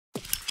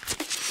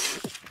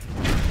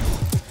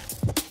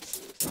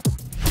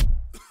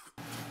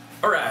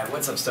Alright,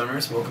 what's up,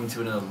 stoners? Welcome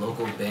to another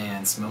local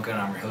band, Smokeout.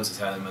 I'm your host,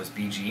 Tyler, the most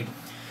BG.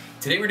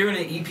 Today we're doing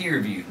an EP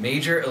review,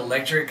 Major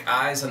Electric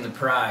Eyes on the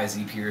Prize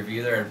EP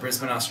review. They're at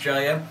Brisbane,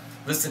 Australia,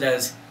 listed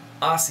as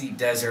Aussie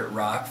Desert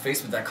Rock,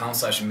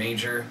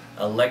 facebook.com/Major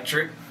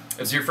Electric.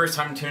 If it's your first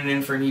time tuning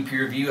in for an EP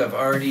review, I've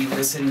already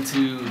listened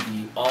to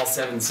all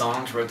 7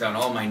 songs, wrote down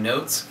all my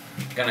notes.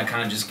 Gonna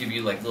kind of just give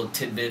you like little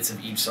tidbits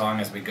of each song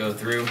as we go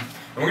through.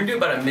 And we're gonna do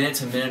about a minute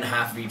to a minute and a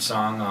half of each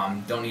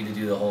song. Don't need to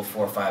do the whole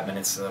 4 or 5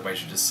 minutes,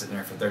 otherwise you're just sitting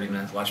there for 30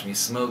 minutes watching me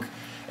smoke.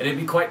 And it'd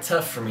be quite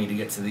tough for me to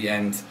get to the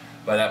end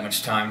by that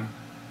much time.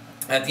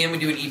 At the end we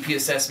do an EP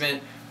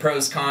assessment,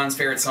 pros, cons,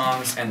 favorite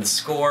songs, and the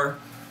score.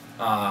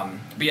 But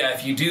yeah,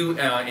 if you do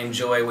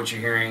enjoy what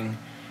you're hearing,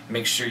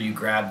 make sure you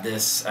grab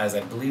this, as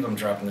I believe I'm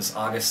dropping this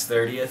August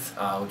 30th,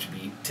 which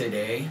would be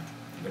today,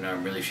 even though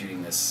I'm really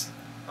shooting this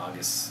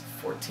August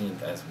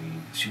 14th as we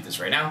shoot this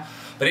right now.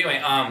 But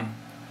anyway,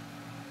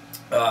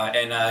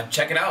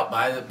 check it out,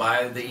 buy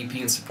the EP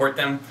and support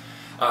them.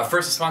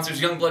 First the sponsors: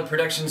 Youngblood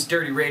Productions,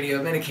 Dirty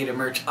Radio, Medicated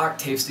Merch,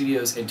 Octave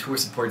Studios, and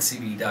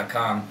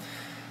toursupportcbd.com.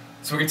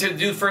 So we're going to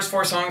do the first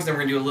 4 songs, then we're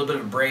going to do a little bit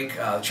of a break.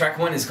 Track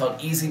 1 is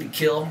called Easy to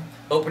Kill.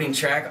 Opening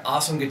track,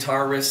 awesome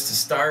guitar riffs to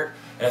start.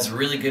 It has a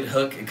really good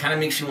hook. It kind of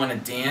makes you want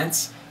to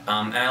dance.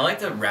 And I like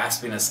the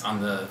raspiness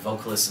on the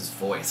vocalist's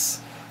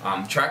voice.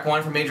 Track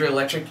 1 from Major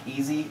Electric,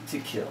 Easy to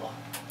Kill.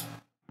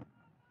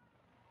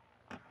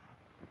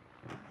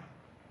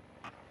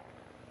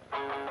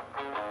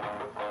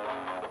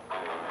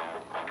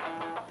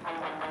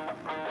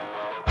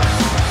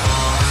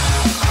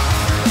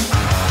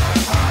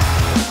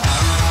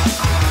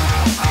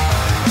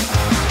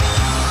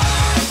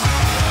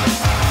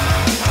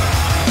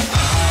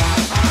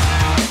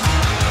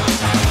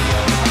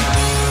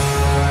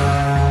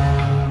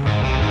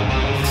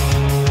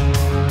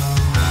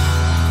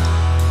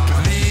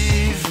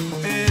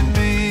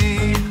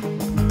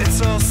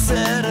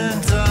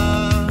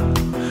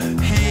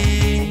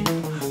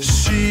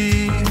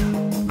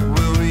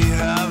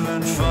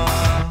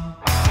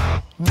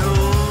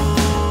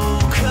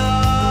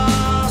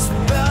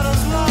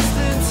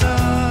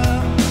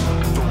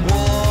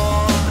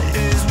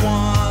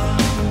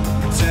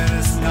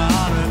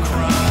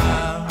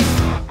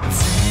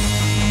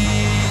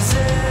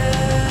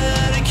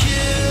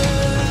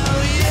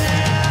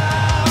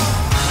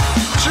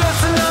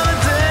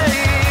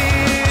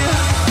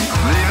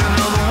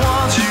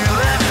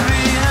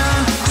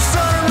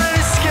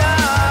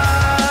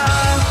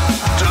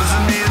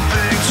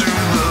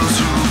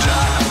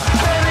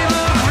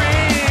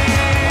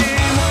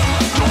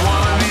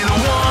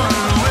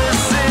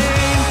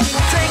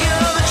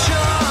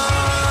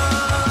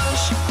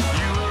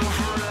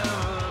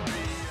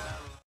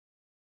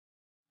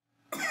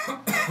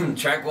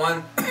 Track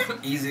 1,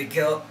 Easy to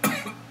Kill.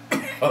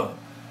 Oh,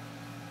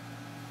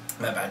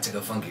 my bad, took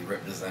a funky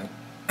rip just then.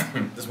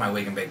 This is my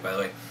wake and bake, by the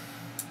way.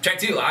 Track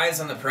 2, Eyes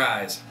on the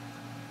Prize.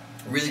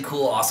 Really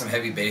cool, awesome,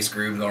 heavy bass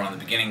groove going on in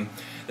the beginning.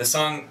 The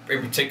song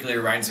in particular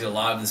reminds me a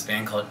lot of this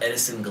band called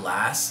Edison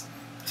Glass.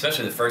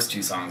 Especially the first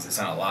 2 songs, they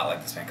sound a lot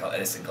like this band called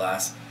Edison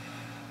Glass.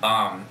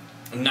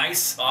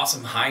 Nice,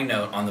 awesome high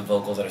note on the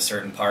vocals at a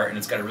certain part, and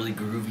it's got a really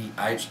groovy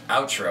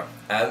outro.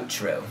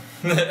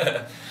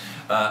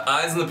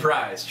 Eyes on the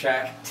Prize,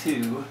 track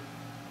 2.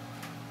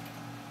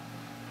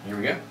 Here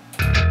we go.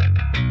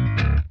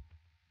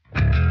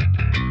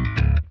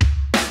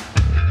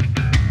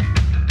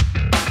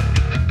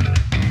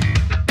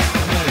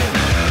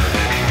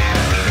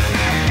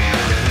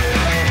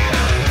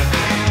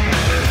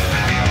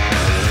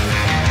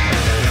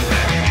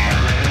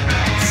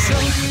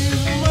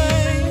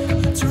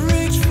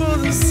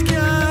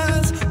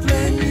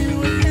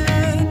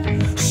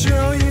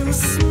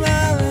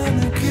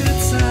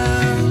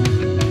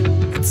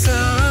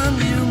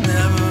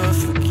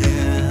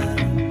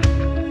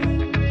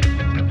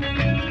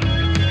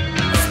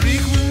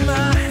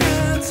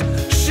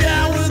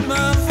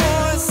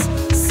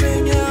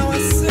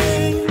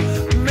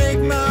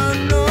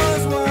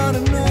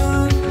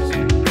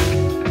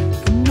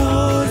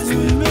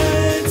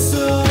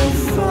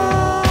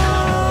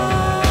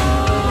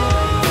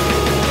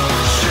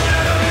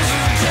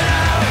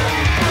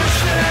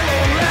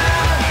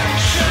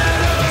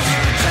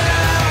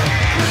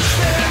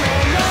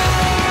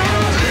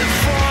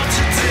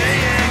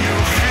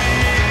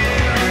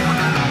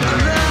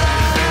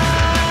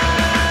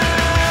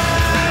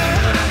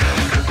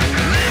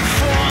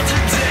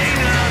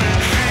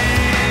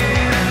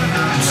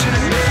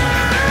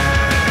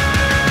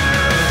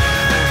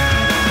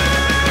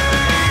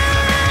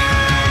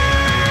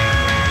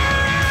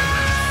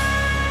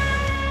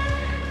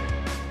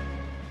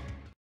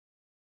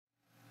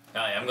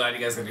 I'm glad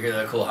you guys got to hear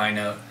that cool high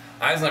note.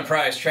 Eyes on the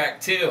Prize,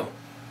 track 2.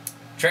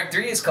 Track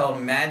 3 is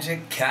called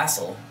Magic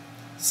Castle.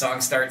 The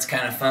song starts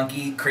kind of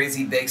funky,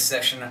 crazy bass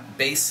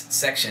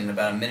section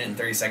about a minute and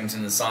 30 seconds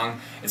into the song.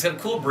 It's got a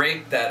cool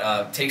break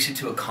that takes you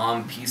to a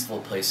calm, peaceful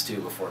place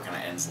too before it kind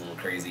of ends a little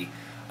crazy.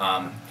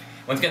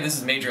 Once again, this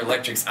is Major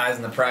Electric's Eyes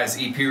on the Prize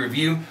EP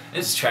review.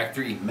 This is track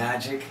 3,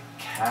 Magic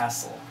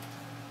Castle.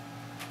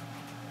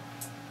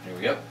 Here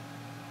we go.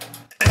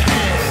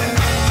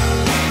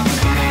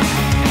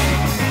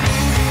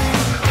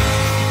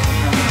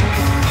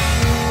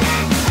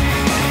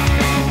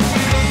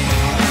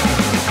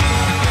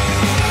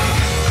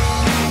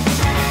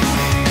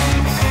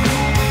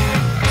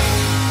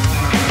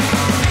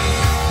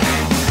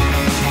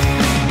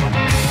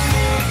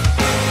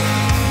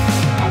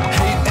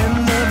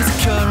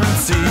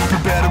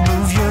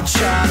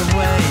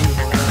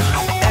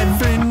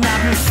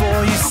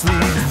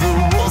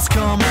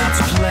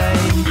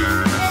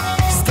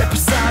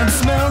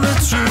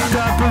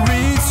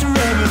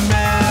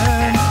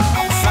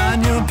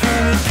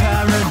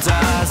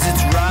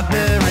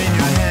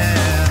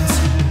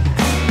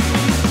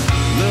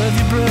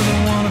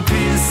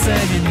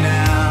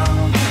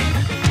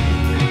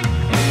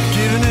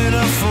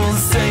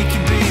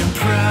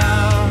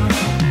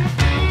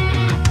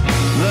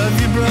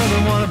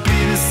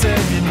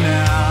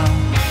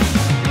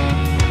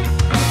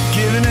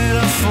 Giving it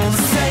up for the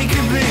sake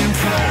of being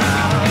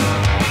proud.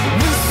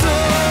 We're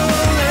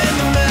soul in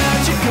the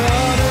magic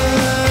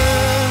garden.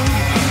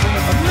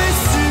 I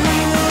miss you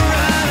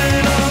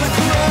riding on the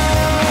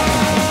crowd.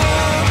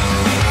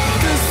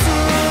 The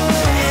soul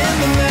in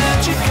the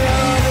magic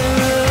garden.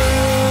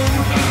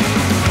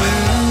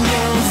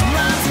 Windows,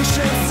 lights and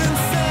shapes and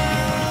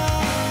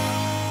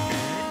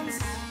sounds.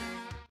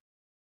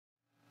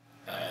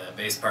 The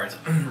bass part's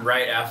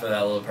right after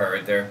that little part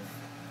right there.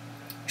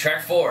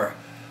 Track 4,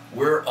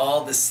 We're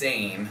All the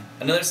Same.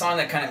 Another song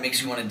that kind of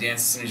makes you want to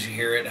dance as soon as you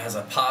hear it. It has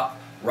a pop,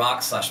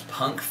 rock /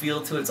 punk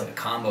feel to it. It's like a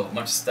combo of a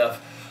bunch of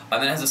stuff.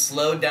 And then it has a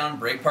slowed down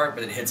break part,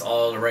 but it hits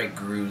all the right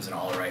grooves and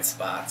all the right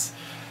spots.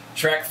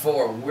 Track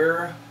 4,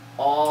 We're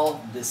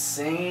All the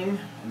Same.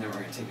 And then we're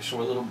going to take a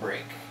short little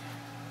break.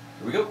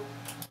 Here we go.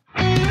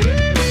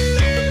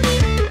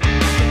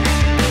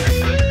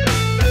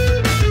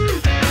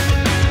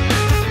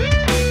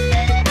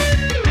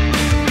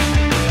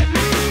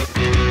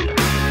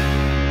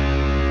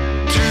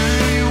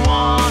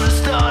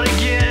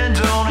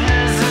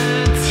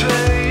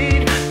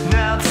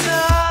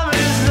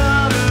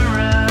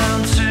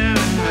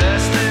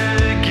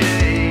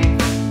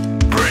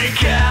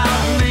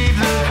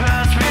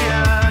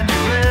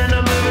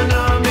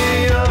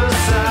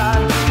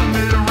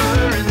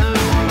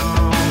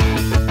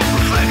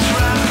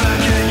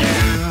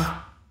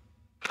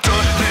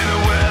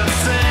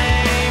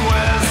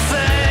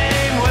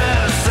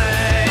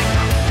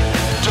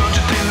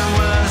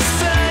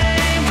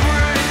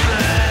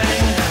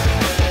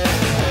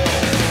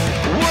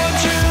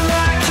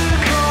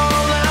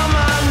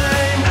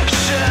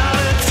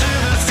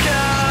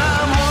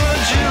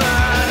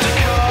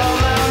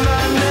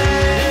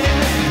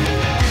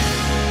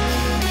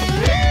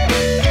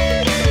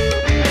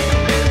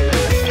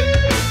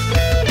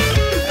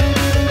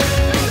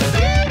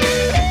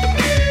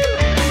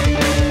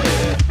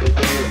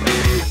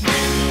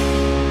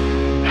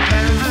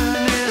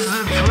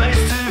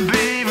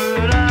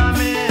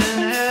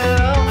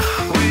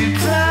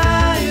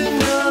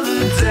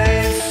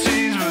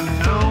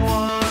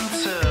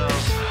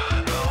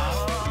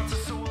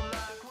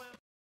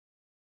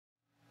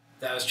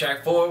 That was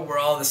track 4, We're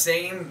All the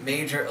Same,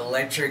 Major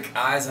Electric,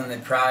 Eyes on the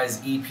Prize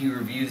EP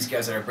review. These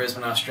guys are at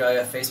Brisbane,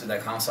 Australia,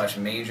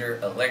 facebook.com/Major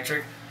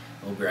Electric.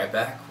 We'll be right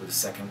back with the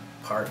second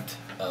part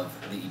of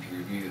the EP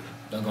review.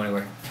 Don't go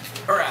anywhere.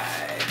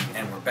 Alright,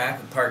 and we're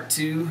back with part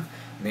 2,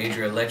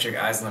 Major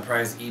Electric, Eyes on the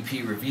Prize EP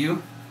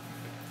review.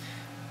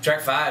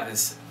 Track 5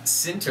 is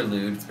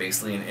Cinterlude. It's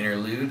basically an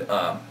interlude,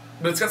 but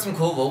it's got some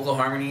cool vocal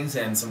harmonies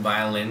and some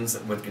violins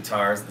with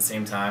guitars at the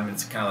same time.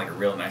 It's kind of like a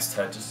real nice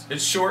touch.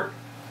 It's short,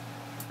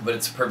 but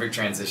it's a perfect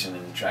transition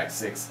into track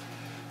 6.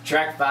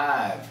 Track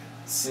 5,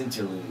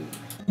 Cinterlude.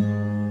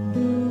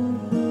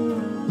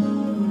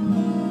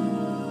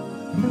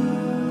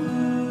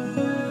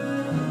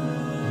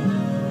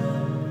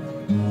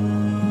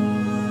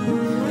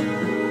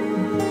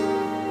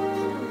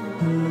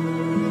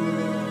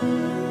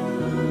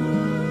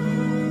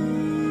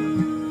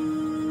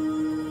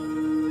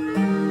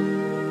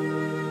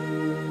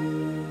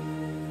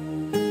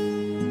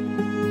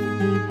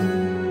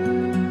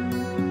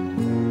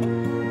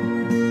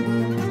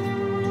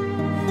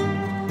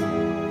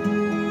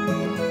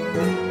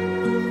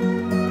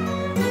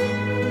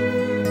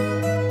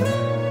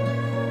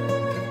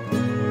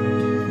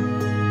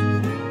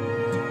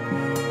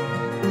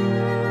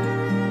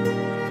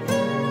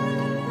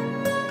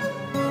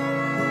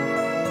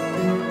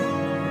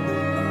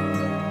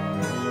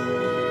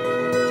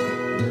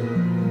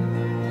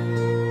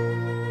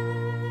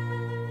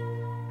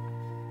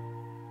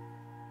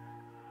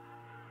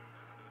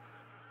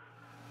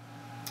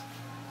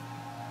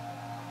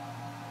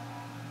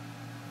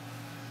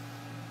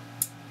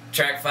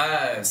 Track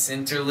 5,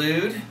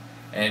 Cinterlude,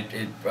 and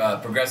it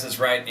progresses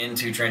right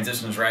into,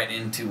 transitions right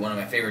into one of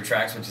my favorite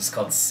tracks, which is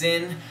called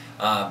Sin.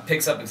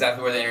 Picks up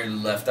exactly where the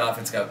interlude left off.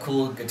 It's got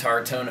cool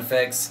guitar tone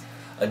effects,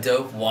 a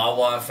dope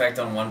wah-wah effect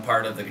on one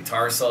part of the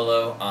guitar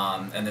solo,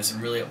 and there's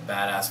some really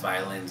badass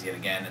violins yet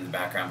again in the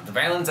background. But the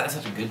violins add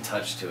such a good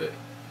touch to it.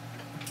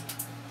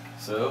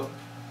 So,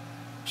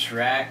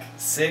 track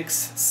 6,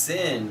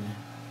 Sin.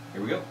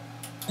 Here we go.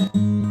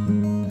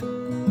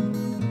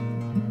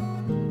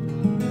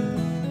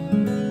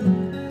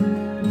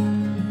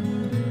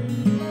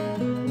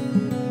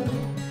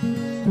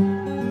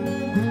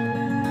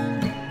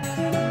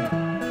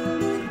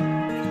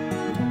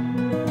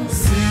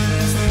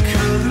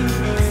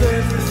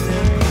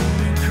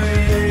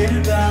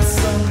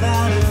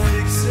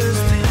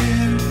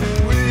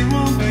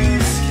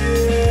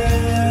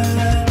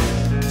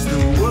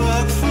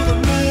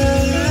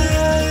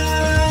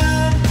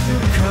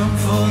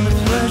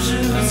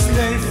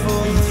 Stay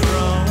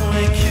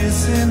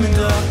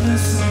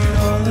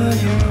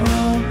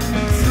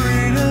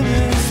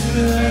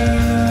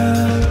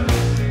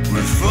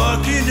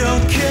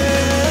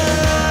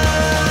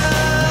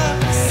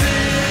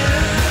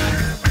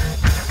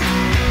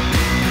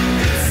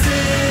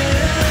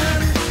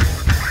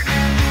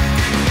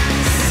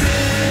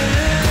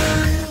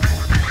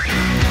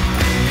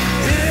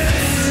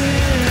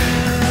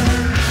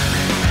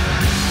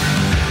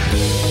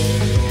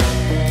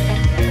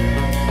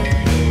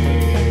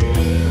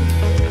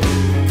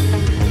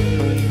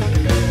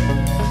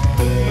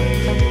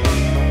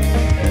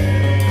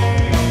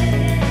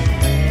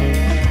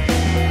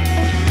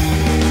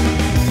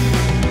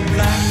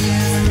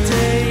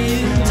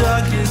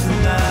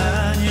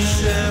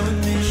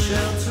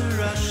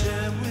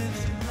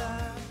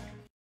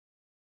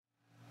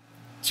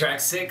Track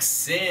 6,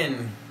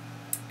 Sin.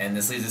 And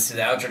this leads us to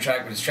the outro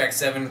track, which is track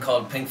 7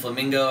 called Pink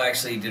Flamingo. I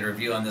actually did a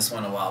review on this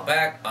one a while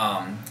back.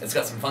 It's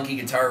got some funky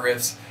guitar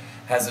riffs,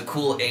 has a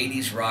cool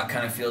 80s rock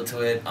kind of feel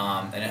to it,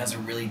 and it has a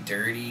really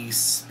dirty,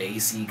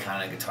 spacey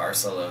kind of guitar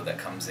solo that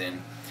comes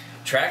in.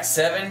 Track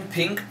 7,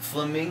 Pink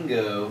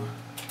Flamingo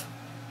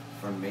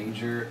from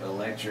Major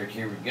Electric.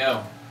 Here we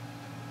go.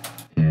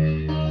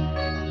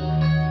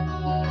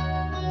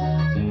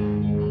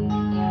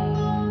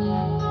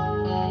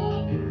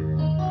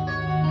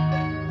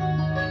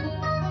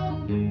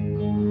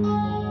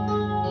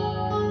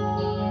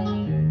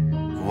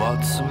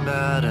 What's the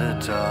matter,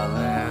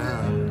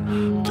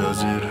 darling?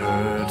 Does it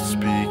hurt to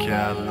speak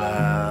out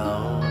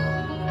loud?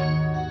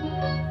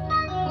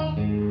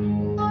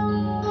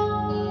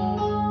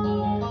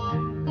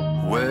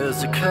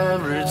 Where's the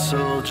courage,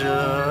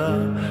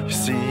 soldier? You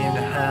seem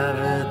to have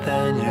it,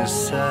 then you're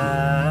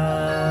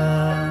sad.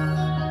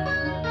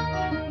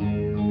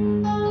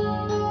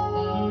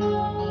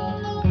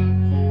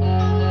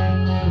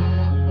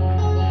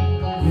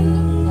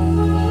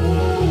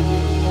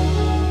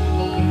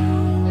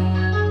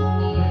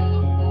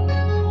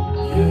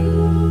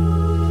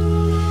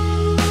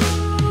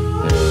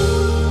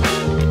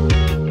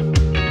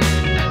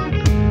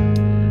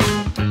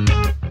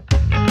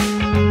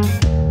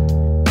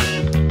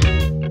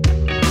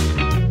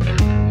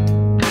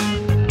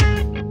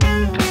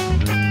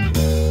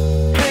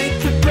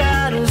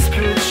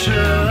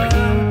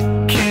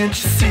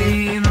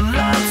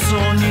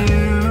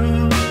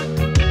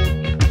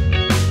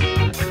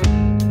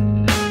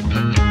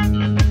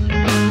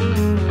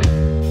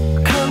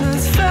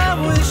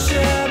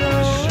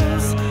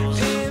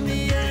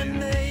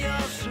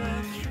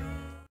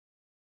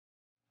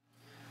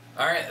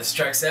 Alright, this is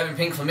track 7,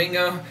 Pink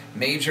Flamingo,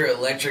 Major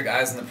Electric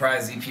Eyes on the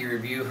Prize EP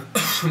review.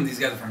 These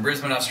guys are from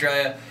Brisbane,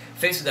 Australia.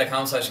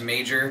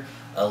 Facebook.com/Major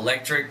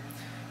Electric.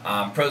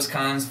 Pros,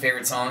 cons,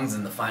 favorite songs,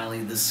 and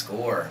finally the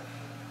score.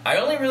 I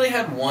only really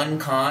had one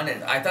con.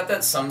 I thought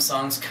that some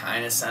songs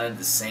kind of sounded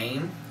the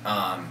same.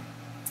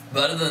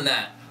 But other than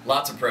that,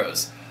 lots of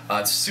pros.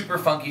 It's super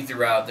funky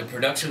throughout. The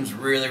production's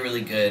really,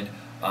 really good.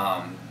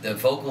 The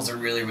vocals are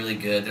really, really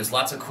good. There's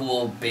lots of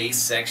cool bass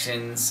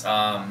sections.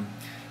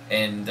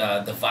 And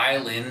the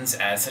violins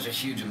add such a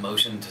huge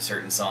emotion to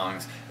certain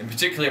songs. In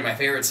particular, my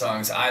favorite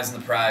songs, Eyes on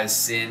the Prize,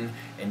 Sin,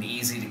 and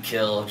Easy to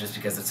Kill, just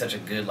because it's such a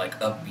good, like,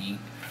 upbeat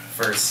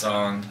first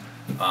song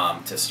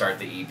to start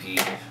the EP.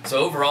 So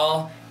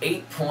overall,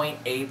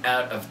 8.8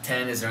 out of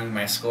 10 is going to be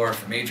my score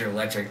for Major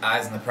Electric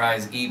Eyes on the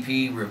Prize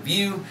EP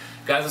review.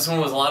 Guys, this one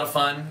was a lot of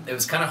fun. It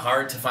was kind of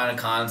hard to find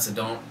a con, so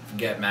don't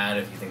get mad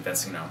if you think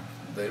that's, you know,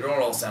 they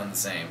don't all sound the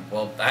same.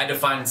 Well, I had to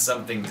find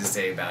something to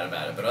say bad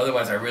about it, but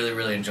otherwise I really,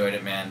 really enjoyed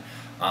it, man.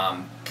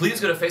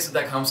 Please go to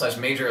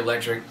Facebook.com/Major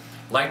Electric,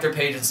 like their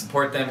page and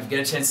support them. If you get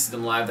a chance to see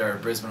them live, they're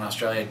at Brisbane,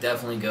 Australia,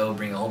 definitely go,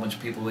 bring a whole bunch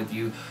of people with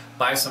you,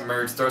 buy some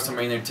merch, throw some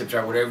money in their tip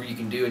jar, whatever you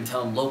can do, and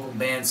tell them local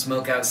band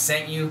Smokeout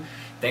sent you.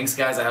 Thanks,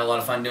 guys. I had a lot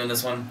of fun doing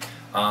this one.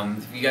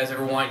 If you guys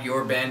ever want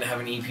your band to have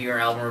an EP or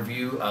album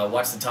review,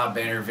 watch the top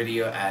banner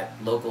video at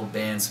local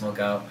band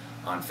Smokeout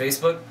on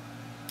Facebook.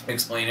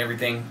 Explain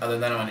everything. Other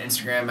than that, I'm on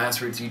Instagram,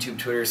 Massroots, YouTube,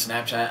 Twitter,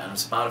 Snapchat, and on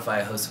Spotify.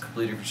 I host a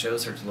completely different show.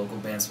 Search Local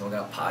Band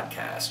Smokeout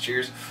Podcast.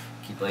 Cheers.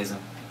 Keep blazing.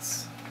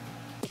 Peace.